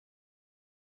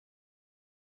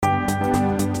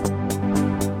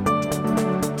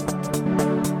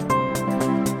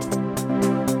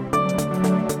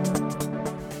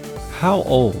How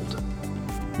Old?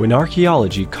 When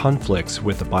Archaeology Conflicts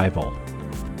with the Bible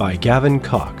by Gavin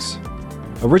Cox.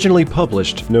 Originally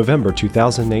published November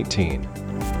 2018.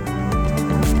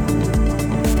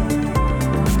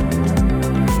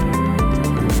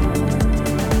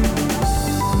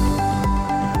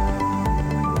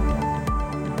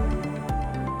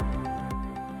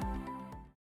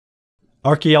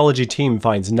 Archaeology team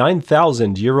finds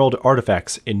 9,000-year-old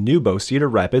artifacts in Nubo Cedar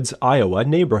Rapids, Iowa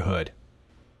neighborhood.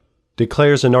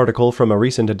 Declares an article from a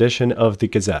recent edition of the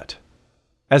Gazette.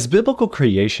 As biblical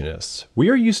creationists, we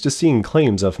are used to seeing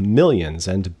claims of millions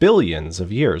and billions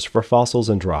of years for fossils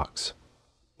and rocks.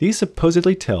 These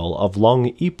supposedly tell of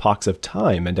long epochs of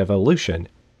time and evolution,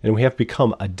 and we have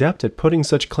become adept at putting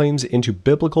such claims into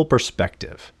biblical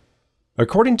perspective.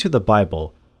 According to the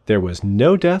Bible, there was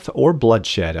no death or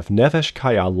bloodshed of Nefesh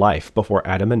Chaya life before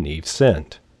Adam and Eve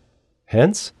sinned.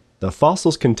 Hence, the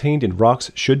fossils contained in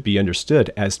rocks should be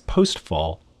understood as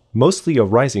post-fall, mostly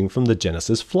arising from the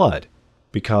Genesis flood,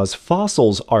 because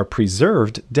fossils are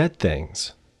preserved dead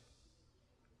things.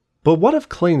 But what of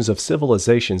claims of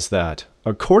civilizations that,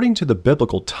 according to the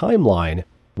biblical timeline,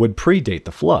 would predate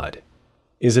the flood?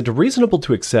 Is it reasonable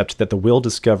to accept that the wheel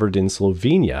discovered in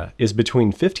Slovenia is between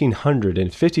 1500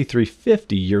 and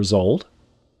 5350 years old?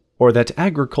 Or that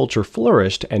agriculture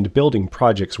flourished and building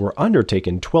projects were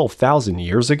undertaken 12,000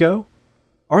 years ago?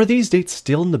 Are these dates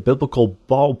still in the biblical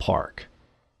ballpark?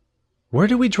 Where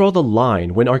do we draw the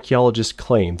line when archaeologists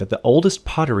claim that the oldest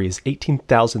pottery is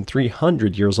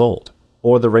 18,300 years old,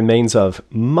 or the remains of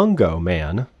Mungo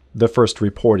Man, the first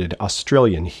reported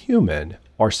Australian human,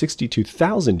 are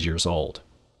 62,000 years old?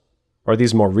 Are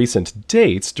these more recent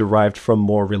dates derived from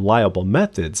more reliable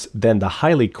methods than the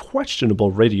highly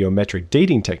questionable radiometric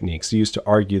dating techniques used to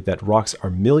argue that rocks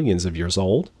are millions of years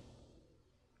old?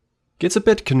 Gets a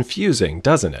bit confusing,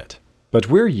 doesn't it? But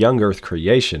we're young Earth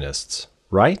creationists,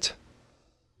 right?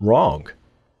 Wrong.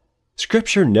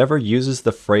 Scripture never uses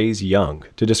the phrase young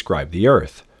to describe the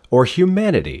Earth or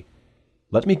humanity.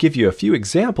 Let me give you a few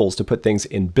examples to put things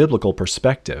in biblical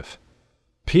perspective.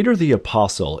 Peter the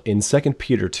Apostle in 2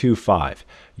 Peter 2:5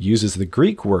 uses the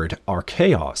Greek word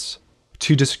archaeos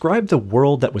to describe the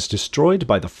world that was destroyed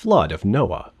by the flood of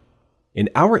Noah. In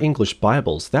our English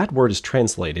Bibles, that word is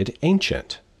translated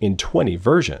ancient in 20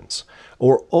 versions,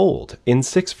 or old in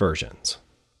 6 versions.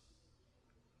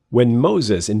 When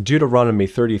Moses in Deuteronomy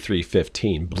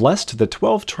 33:15 blessed the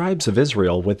 12 tribes of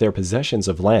Israel with their possessions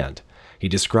of land, he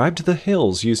described the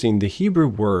hills using the Hebrew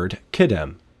word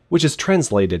kidem, which is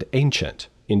translated ancient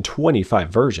in 25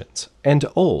 versions, and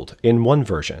old in 1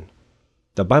 version.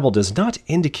 The Bible does not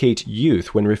indicate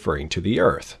youth when referring to the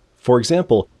earth. For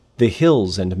example, the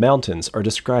hills and mountains are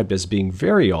described as being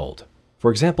very old.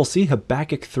 For example, see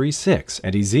Habakkuk 3:6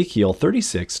 and Ezekiel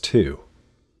 36:2.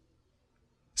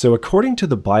 So according to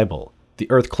the Bible,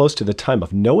 the earth close to the time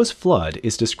of Noah's flood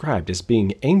is described as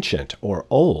being ancient or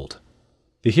old.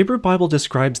 The Hebrew Bible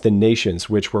describes the nations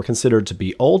which were considered to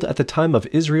be old at the time of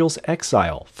Israel's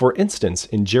exile. For instance,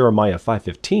 in Jeremiah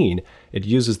 5:15, it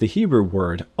uses the Hebrew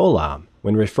word olam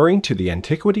when referring to the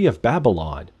antiquity of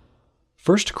Babylon.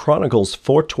 1 Chronicles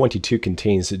 4:22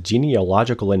 contains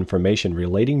genealogical information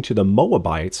relating to the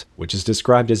Moabites, which is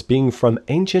described as being from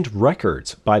ancient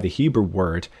records by the Hebrew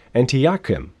word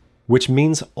Antiochim, which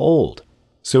means old.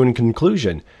 So in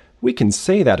conclusion, we can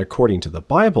say that according to the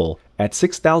Bible, at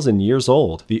 6,000 years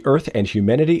old, the earth and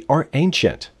humanity are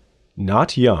ancient,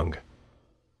 not young.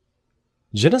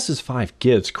 Genesis 5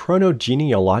 gives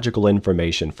chronogenealogical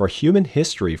information for human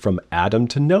history from Adam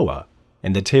to Noah,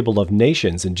 and the Table of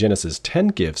Nations in Genesis 10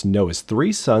 gives Noah's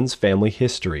 3 sons' family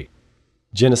history.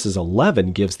 Genesis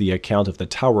 11 gives the account of the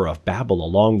Tower of Babel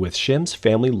along with Shem's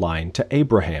family line to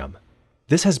Abraham.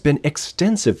 This has been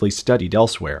extensively studied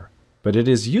elsewhere, but it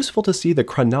is useful to see the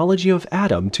chronology of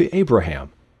Adam to Abraham.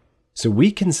 So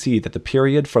we can see that the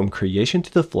period from creation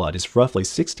to the flood is roughly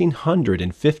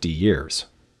 1,650 years.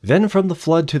 Then from the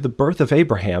flood to the birth of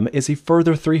Abraham is a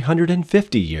further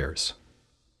 350 years.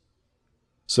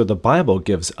 So the Bible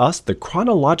gives us the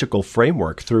chronological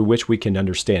framework through which we can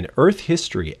understand Earth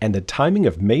history and the timing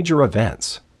of major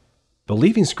events.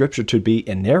 Believing Scripture to be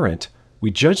inerrant,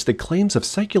 we judge the claims of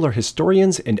secular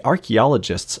historians and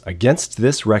archaeologists against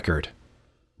this record.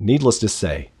 Needless to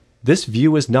say, this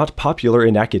view is not popular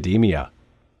in academia.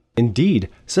 Indeed,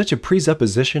 such a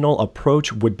presuppositional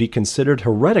approach would be considered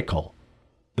heretical.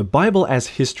 The Bible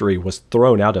as history was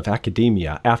thrown out of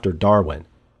academia after Darwin,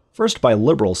 first by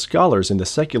liberal scholars in the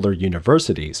secular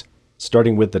universities,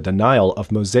 starting with the denial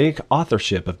of Mosaic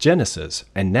authorship of Genesis,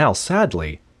 and now,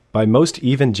 sadly, by most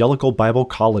evangelical Bible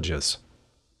colleges.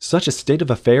 Such a state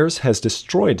of affairs has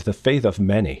destroyed the faith of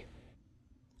many.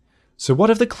 So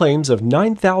what of the claims of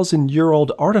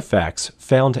 9,000-year-old artifacts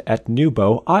found at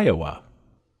Nubo, Iowa?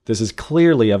 This is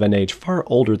clearly of an age far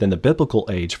older than the biblical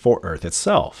age for Earth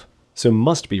itself, so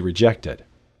must be rejected.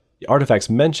 The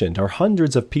artifacts mentioned are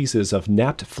hundreds of pieces of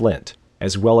knapped flint,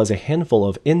 as well as a handful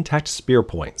of intact spear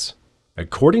points.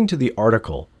 According to the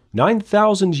article,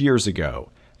 9,000 years ago,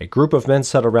 a group of men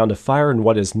sat around a fire in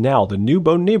what is now the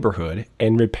Nubo neighborhood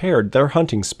and repaired their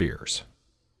hunting spears.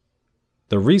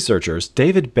 The researchers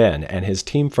David Ben and his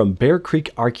team from Bear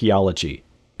Creek Archaeology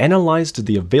analyzed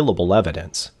the available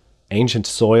evidence, ancient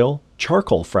soil,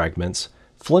 charcoal fragments,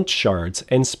 flint shards,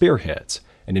 and spearheads,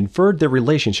 and inferred their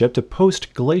relationship to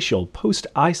post-glacial,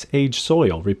 post-ice age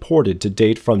soil reported to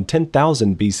date from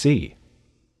 10,000 BC.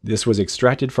 This was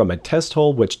extracted from a test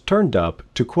hole which turned up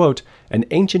to, quote, an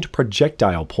ancient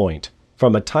projectile point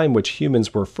from a time which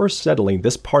humans were first settling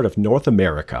this part of North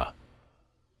America.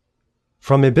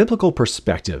 From a biblical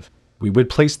perspective, we would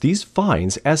place these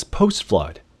finds as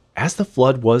post-flood, as the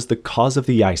flood was the cause of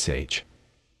the Ice Age.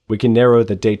 We can narrow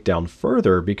the date down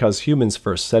further because humans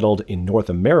first settled in North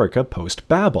America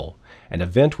post-Babel, an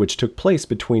event which took place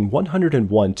between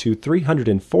 101 to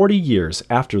 340 years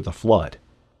after the flood.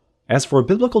 As for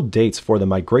biblical dates for the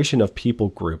migration of people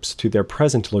groups to their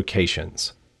present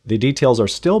locations, the details are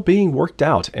still being worked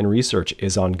out and research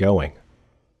is ongoing.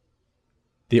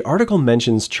 The article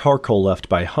mentions charcoal left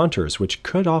by hunters which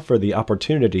could offer the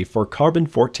opportunity for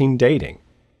carbon-14 dating.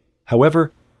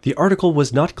 However, the article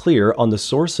was not clear on the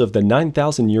source of the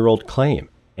 9,000-year-old claim,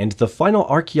 and the final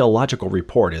archaeological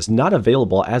report is not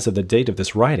available as of the date of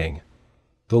this writing.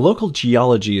 The local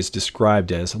geology is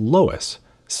described as loess,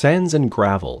 sands and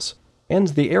gravels, and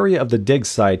the area of the dig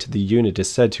site the unit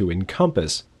is said to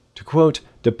encompass, to quote,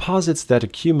 deposits that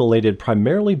accumulated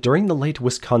primarily during the late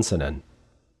Wisconsinan.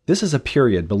 This is a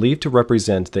period believed to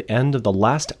represent the end of the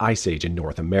last ice age in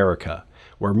North America,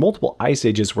 where multiple ice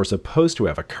ages were supposed to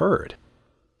have occurred.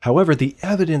 However, the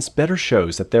evidence better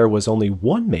shows that there was only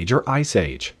one major ice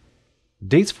age.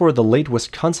 Dates for the late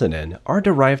Wisconsinan are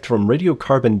derived from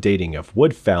radiocarbon dating of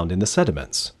wood found in the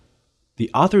sediments.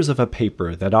 The authors of a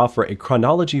paper that offer a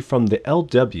chronology from the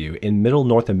LW in Middle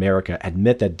North America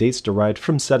admit that dates derived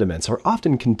from sediments are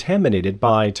often contaminated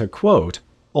by, to quote,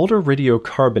 older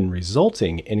radiocarbon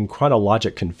resulting in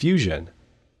chronologic confusion.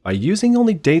 By using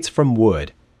only dates from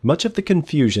wood, much of the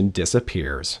confusion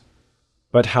disappears.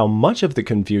 But how much of the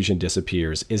confusion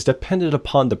disappears is dependent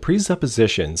upon the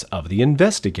presuppositions of the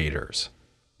investigators.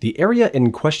 The area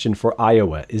in question for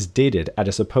Iowa is dated at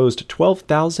a supposed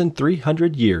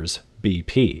 12,300 years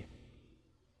BP.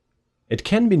 It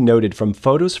can be noted from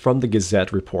photos from the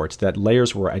Gazette report that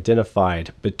layers were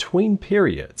identified between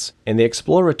periods in the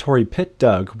exploratory pit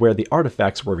dug where the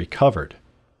artifacts were recovered.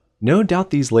 No doubt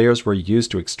these layers were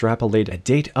used to extrapolate a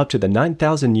date up to the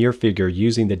 9,000-year figure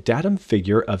using the datum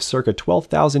figure of circa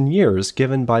 12,000 years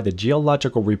given by the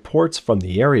geological reports from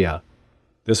the area.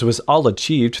 This was all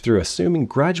achieved through assuming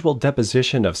gradual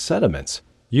deposition of sediments,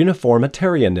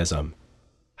 uniformitarianism.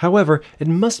 However, it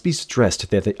must be stressed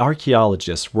that the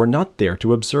archaeologists were not there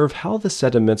to observe how the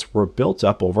sediments were built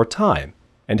up over time,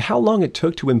 and how long it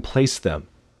took to emplace them.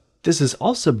 This is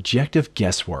all subjective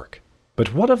guesswork.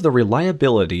 But what of the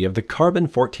reliability of the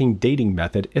carbon-14 dating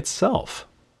method itself?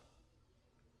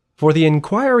 For the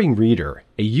inquiring reader,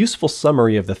 a useful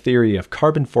summary of the theory of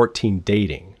carbon-14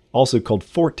 dating, also called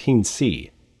 14C,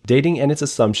 dating and its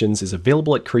assumptions is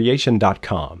available at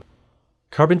creation.com.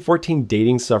 Carbon-14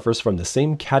 dating suffers from the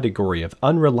same category of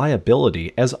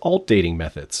unreliability as all dating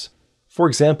methods. For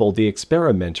example, the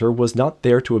experimenter was not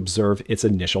there to observe its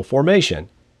initial formation,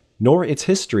 nor its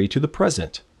history to the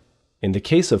present. In the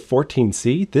case of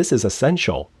 14C, this is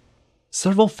essential.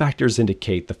 Several factors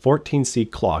indicate the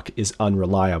 14C clock is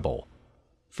unreliable.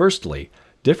 Firstly,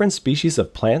 different species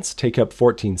of plants take up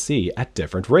 14C at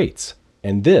different rates,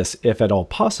 and this, if at all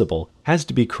possible, has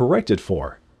to be corrected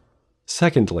for.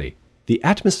 Secondly, the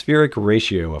atmospheric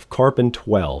ratio of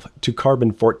carbon-12 to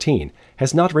carbon-14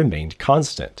 has not remained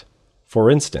constant. For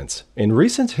instance, in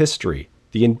recent history,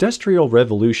 the Industrial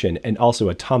Revolution and also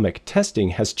atomic testing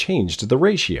has changed the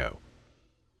ratio.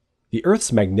 The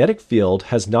Earth's magnetic field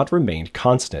has not remained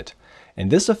constant, and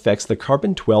this affects the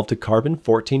carbon-12 to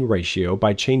carbon-14 ratio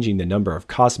by changing the number of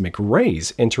cosmic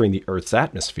rays entering the Earth's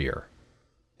atmosphere.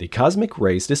 The cosmic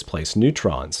rays displace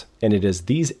neutrons, and it is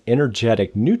these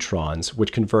energetic neutrons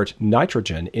which convert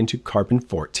nitrogen into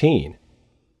carbon-14.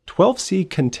 12C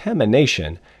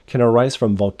contamination can arise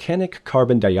from volcanic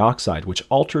carbon dioxide, which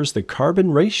alters the carbon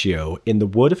ratio in the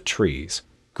wood of trees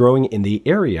growing in the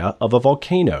area of a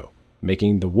volcano,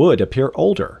 making the wood appear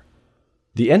older.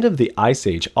 The end of the Ice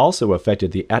Age also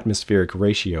affected the atmospheric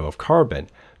ratio of carbon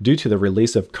due to the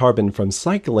release of carbon from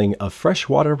cycling of fresh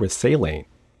water with saline.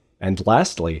 And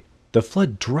lastly, the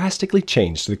flood drastically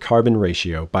changed the carbon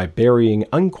ratio by burying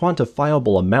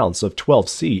unquantifiable amounts of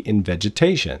 12C in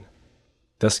vegetation,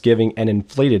 thus giving an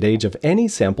inflated age of any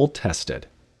sample tested.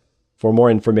 For more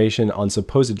information on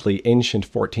supposedly ancient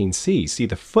 14C, see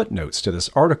the footnotes to this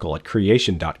article at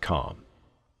creation.com.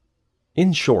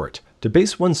 In short, to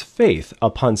base one's faith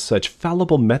upon such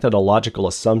fallible methodological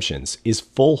assumptions is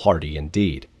foolhardy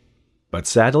indeed. But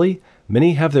sadly,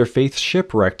 many have their faith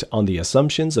shipwrecked on the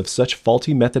assumptions of such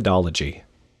faulty methodology.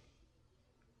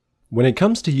 When it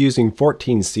comes to using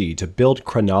 14C to build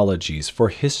chronologies for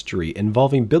history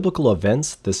involving biblical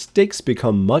events, the stakes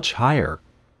become much higher.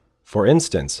 For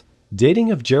instance,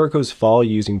 dating of Jericho's fall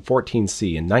using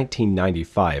 14C in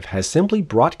 1995 has simply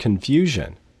brought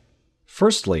confusion.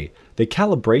 Firstly, the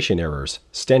calibration errors,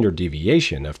 standard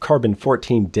deviation of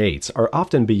carbon-14 dates are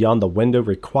often beyond the window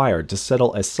required to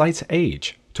settle a site's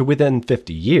age to within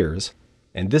 50 years,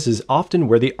 and this is often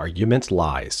where the argument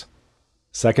lies.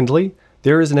 Secondly,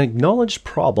 there is an acknowledged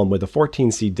problem with the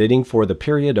 14C dating for the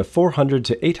period of 400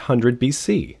 to 800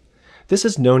 BC. This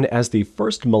is known as the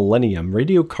First Millennium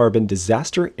Radiocarbon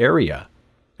Disaster Area,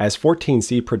 as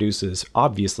 14C produces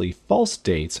obviously false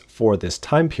dates for this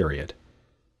time period.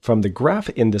 From the graph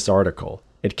in this article,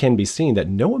 it can be seen that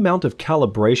no amount of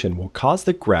calibration will cause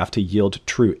the graph to yield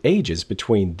true ages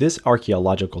between this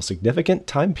archaeological significant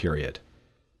time period.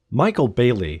 Michael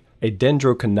Bailey, a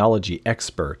dendrochronology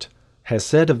expert, has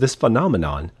said of this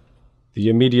phenomenon, "The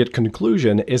immediate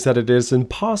conclusion is that it is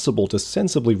impossible to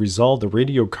sensibly resolve the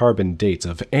radiocarbon dates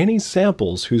of any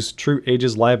samples whose true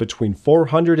ages lie between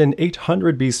 400 and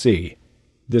 800 BC.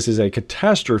 This is a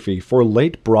catastrophe for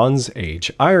late Bronze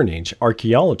Age, Iron Age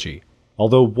archaeology,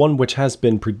 although one which has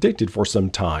been predicted for some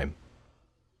time."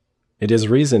 It is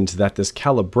reasoned that this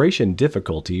calibration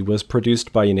difficulty was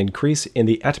produced by an increase in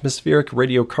the atmospheric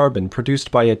radiocarbon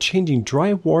produced by a changing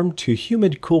dry-warm to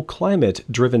humid-cool climate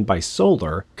driven by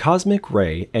solar, cosmic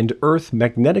ray, and Earth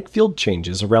magnetic field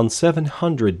changes around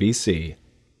 700 BC.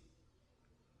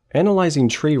 Analyzing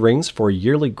tree rings for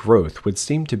yearly growth would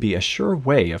seem to be a sure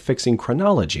way of fixing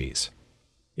chronologies.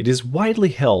 It is widely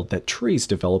held that trees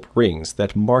develop rings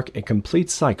that mark a complete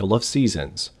cycle of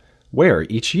seasons, where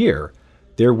each year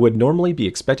there would normally be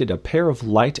expected a pair of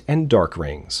light and dark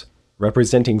rings,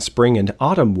 representing spring and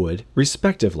autumn wood,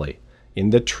 respectively, in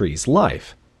the tree's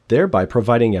life, thereby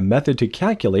providing a method to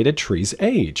calculate a tree's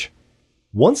age.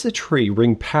 Once a tree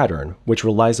ring pattern, which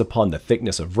relies upon the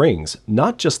thickness of rings,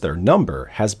 not just their number,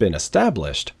 has been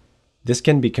established, this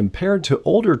can be compared to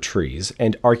older trees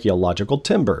and archaeological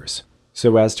timbers,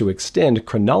 so as to extend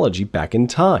chronology back in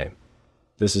time.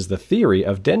 This is the theory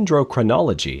of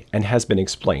dendrochronology and has been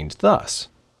explained thus.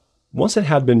 Once it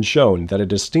had been shown that a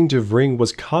distinctive ring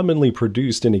was commonly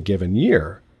produced in a given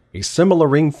year, a similar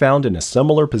ring found in a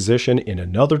similar position in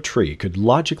another tree could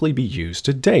logically be used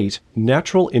to date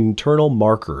natural internal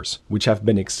markers, which have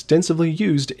been extensively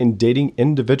used in dating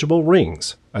individual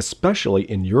rings, especially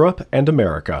in Europe and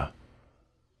America.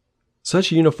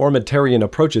 Such uniformitarian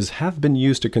approaches have been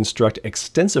used to construct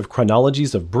extensive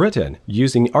chronologies of Britain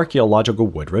using archaeological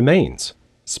wood remains,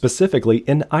 specifically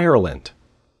in Ireland.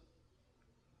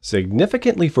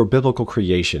 Significantly for biblical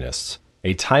creationists,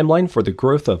 a timeline for the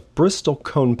growth of Bristol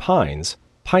cone pines,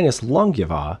 Pinus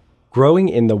longiva, growing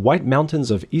in the White Mountains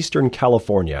of eastern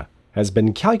California, has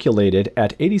been calculated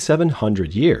at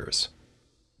 8,700 years.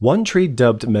 One tree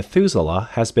dubbed Methuselah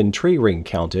has been tree ring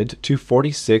counted to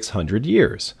 4,600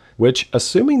 years, which,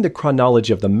 assuming the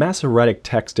chronology of the Masoretic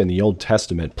text in the Old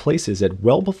Testament, places it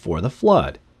well before the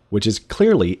flood, which is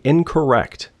clearly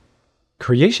incorrect.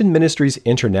 Creation Ministries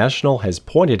International has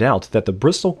pointed out that the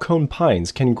Bristol cone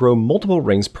pines can grow multiple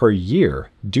rings per year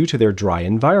due to their dry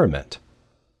environment.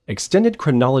 Extended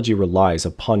chronology relies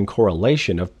upon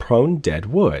correlation of prone dead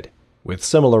wood with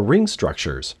similar ring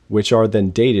structures, which are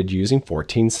then dated using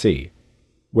 14C.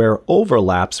 Where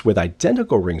overlaps with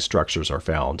identical ring structures are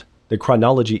found, the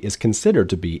chronology is considered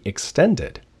to be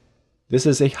extended. This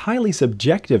is a highly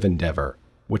subjective endeavor,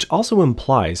 which also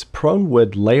implies prone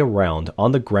wood lay around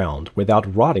on the ground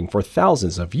without rotting for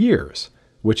thousands of years,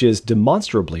 which is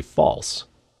demonstrably false.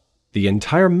 The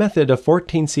entire method of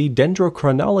 14C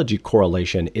dendrochronology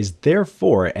correlation is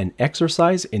therefore an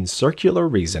exercise in circular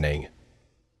reasoning.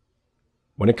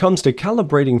 When it comes to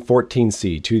calibrating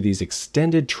 14C to these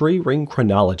extended tree ring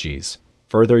chronologies,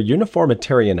 further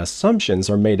uniformitarian assumptions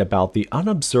are made about the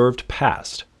unobserved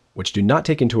past, which do not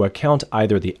take into account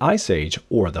either the Ice Age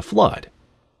or the Flood.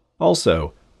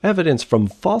 Also, Evidence from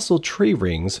fossil tree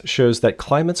rings shows that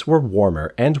climates were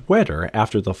warmer and wetter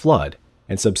after the flood,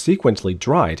 and subsequently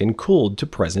dried and cooled to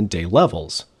present-day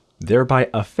levels, thereby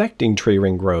affecting tree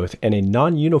ring growth in a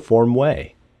non-uniform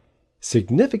way.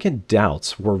 Significant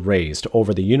doubts were raised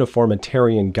over the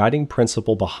uniformitarian guiding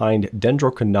principle behind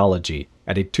dendrochronology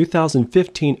at a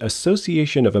 2015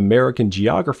 Association of American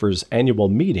Geographers annual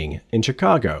meeting in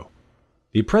Chicago.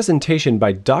 The presentation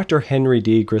by Dr. Henry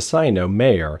D. Gracino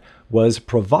Mayer was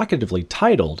provocatively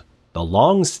titled "The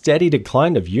Long Steady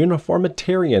Decline of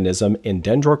Uniformitarianism in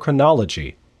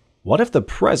Dendrochronology. What if the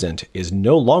present is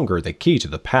no longer the key to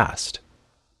the past?"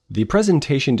 The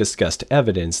presentation discussed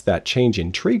evidence that change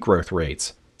in tree growth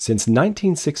rates since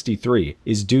 1963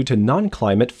 is due to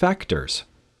non-climate factors.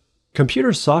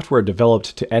 Computer software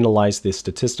developed to analyze the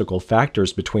statistical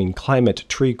factors between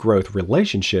climate-tree growth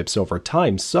relationships over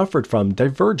time suffered from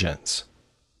divergence.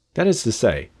 That is to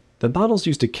say, the models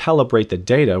used to calibrate the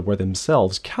data were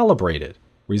themselves calibrated,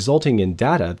 resulting in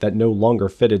data that no longer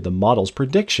fitted the model's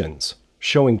predictions,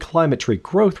 showing climate-tree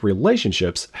growth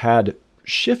relationships had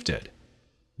shifted.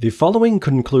 The following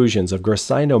conclusions of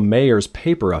Gracino-Mayer's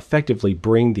paper effectively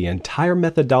bring the entire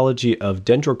methodology of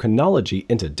dendrochronology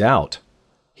into doubt.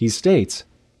 He states,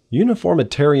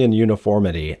 uniformitarian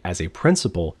uniformity as a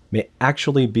principle may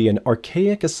actually be an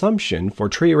archaic assumption for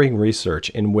tree ring research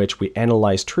in which we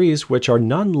analyze trees which are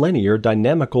nonlinear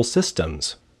dynamical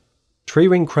systems. Tree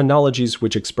ring chronologies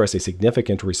which express a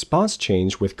significant response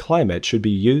change with climate should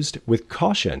be used with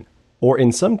caution, or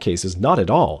in some cases not at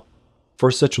all, for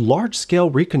such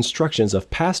large-scale reconstructions of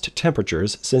past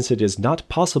temperatures, since it is not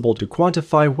possible to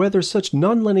quantify whether such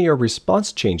nonlinear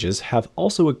response changes have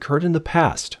also occurred in the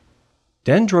past.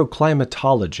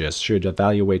 Dendroclimatologists should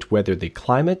evaluate whether the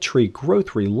climate-tree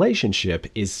growth relationship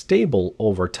is stable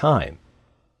over time.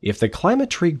 If the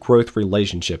climate-tree growth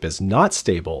relationship is not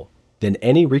stable, then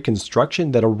any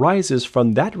reconstruction that arises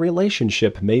from that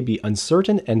relationship may be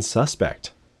uncertain and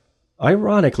suspect.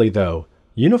 Ironically, though,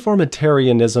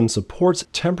 uniformitarianism supports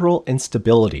temporal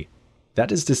instability.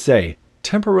 That is to say,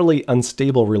 temporally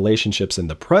unstable relationships in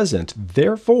the present,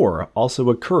 therefore, also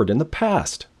occurred in the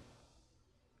past.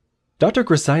 Dr.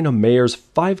 Gracino-Mayer's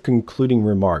 5 concluding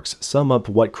remarks sum up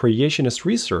what creationist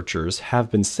researchers have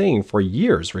been saying for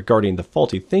years regarding the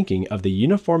faulty thinking of the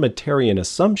uniformitarian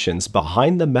assumptions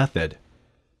behind the method.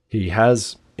 He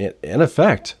has, in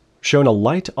effect, shone a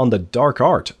light on the dark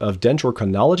art of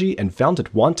dendrochronology and found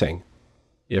it wanting.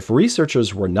 If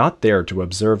researchers were not there to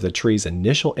observe the tree's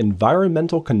initial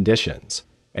environmental conditions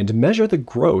and measure the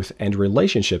growth and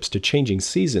relationships to changing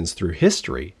seasons through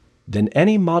history, then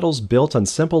any models built on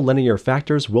simple linear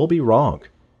factors will be wrong.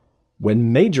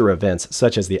 When major events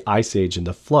such as the Ice Age and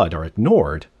the Flood are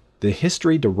ignored, the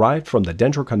history derived from the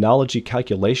dendrochronology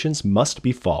calculations must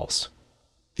be false.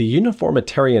 The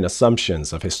uniformitarian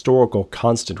assumptions of historical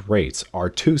constant rates are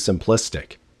too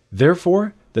simplistic.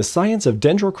 Therefore, the science of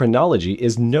dendrochronology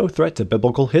is no threat to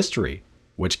biblical history,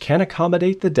 which can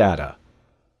accommodate the data.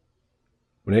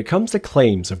 When it comes to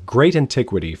claims of great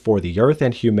antiquity for the earth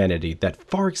and humanity that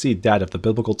far exceed that of the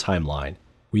biblical timeline,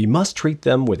 we must treat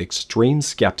them with extreme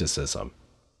skepticism.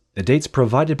 The dates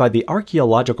provided by the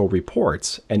archaeological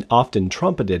reports, and often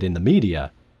trumpeted in the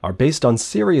media, are based on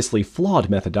seriously flawed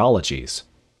methodologies.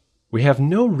 We have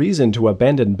no reason to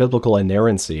abandon biblical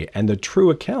inerrancy and the true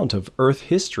account of Earth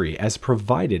history as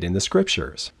provided in the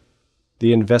Scriptures.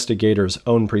 The investigators'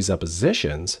 own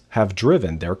presuppositions have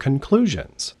driven their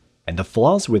conclusions, and the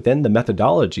flaws within the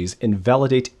methodologies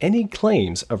invalidate any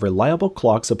claims of reliable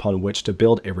clocks upon which to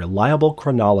build a reliable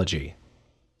chronology.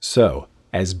 So,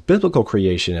 as biblical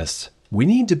creationists, we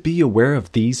need to be aware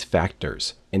of these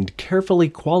factors and carefully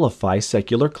qualify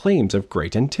secular claims of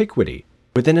great antiquity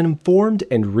with an informed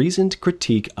and reasoned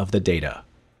critique of the data.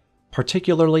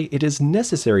 Particularly, it is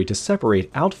necessary to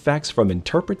separate out facts from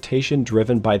interpretation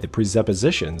driven by the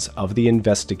presuppositions of the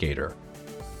investigator.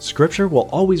 Scripture will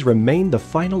always remain the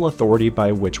final authority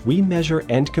by which we measure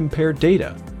and compare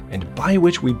data, and by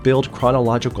which we build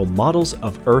chronological models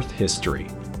of Earth history.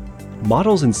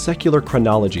 Models in secular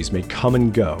chronologies may come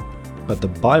and go, but the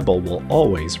Bible will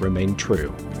always remain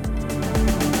true.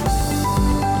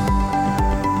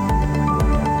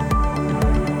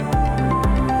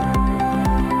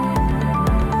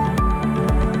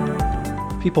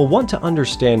 People want to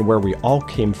understand where we all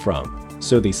came from,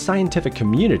 so the scientific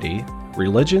community,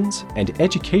 religions, and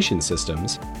education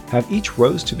systems have each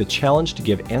rose to the challenge to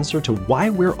give answer to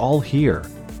why we're all here.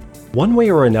 One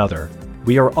way or another,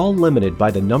 we are all limited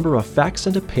by the number of facts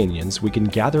and opinions we can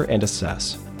gather and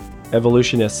assess.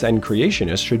 Evolutionists and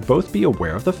creationists should both be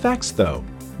aware of the facts, though,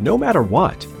 no matter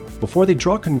what. before they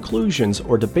draw conclusions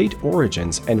or debate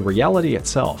origins and reality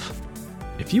itself.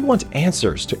 If you want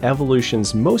answers to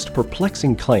evolution's most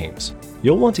perplexing claims,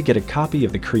 you'll want to get a copy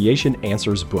of the Creation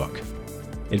Answers book.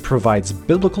 It provides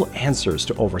biblical answers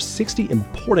to over 60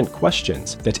 important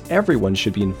questions that everyone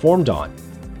should be informed on,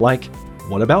 like,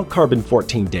 what about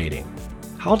carbon-14 dating?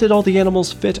 How did all the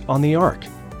animals fit on the ark?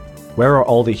 Where are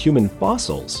all the human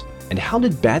fossils? And how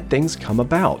did bad things come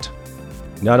about?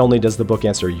 Not only does the book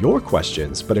answer your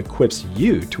questions, but equips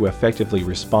you to effectively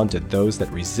respond to those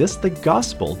that resist the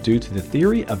gospel due to the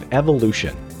theory of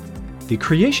evolution. The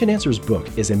Creation Answers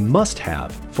book is a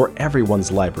must-have for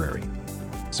everyone's library.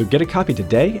 So get a copy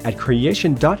today at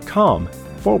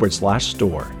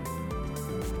creation.com/store.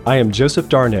 I am Joseph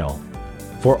Darnell.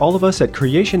 For all of us at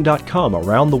creation.com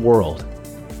around the world,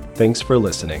 thanks for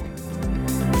listening.